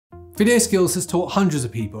Video Skills has taught hundreds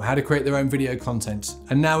of people how to create their own video content,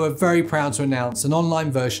 and now we're very proud to announce an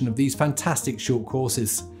online version of these fantastic short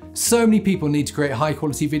courses. So many people need to create high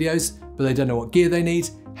quality videos, but they don't know what gear they need,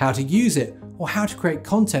 how to use it, or how to create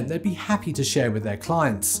content they'd be happy to share with their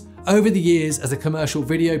clients. Over the years, as a commercial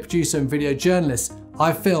video producer and video journalist,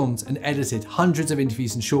 I've filmed and edited hundreds of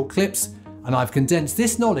interviews and short clips, and I've condensed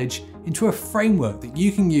this knowledge into a framework that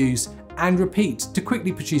you can use and repeat to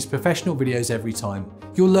quickly produce professional videos every time.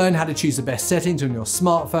 You'll learn how to choose the best settings on your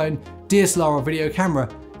smartphone, DSLR or video camera,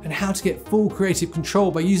 and how to get full creative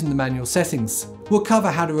control by using the manual settings. We'll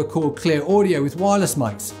cover how to record clear audio with wireless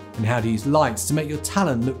mics and how to use lights to make your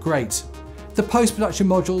talent look great. The post-production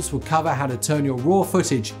modules will cover how to turn your raw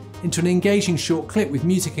footage into an engaging short clip with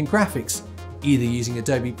music and graphics, either using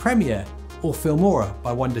Adobe Premiere or Filmora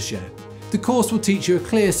by Wondershare. The course will teach you a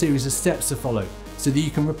clear series of steps to follow so that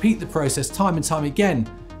you can repeat the process time and time again,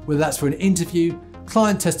 whether that's for an interview,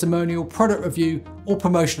 client testimonial, product review, or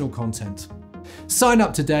promotional content. Sign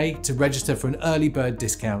up today to register for an early bird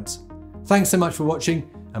discount. Thanks so much for watching,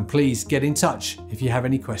 and please get in touch if you have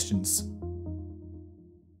any questions.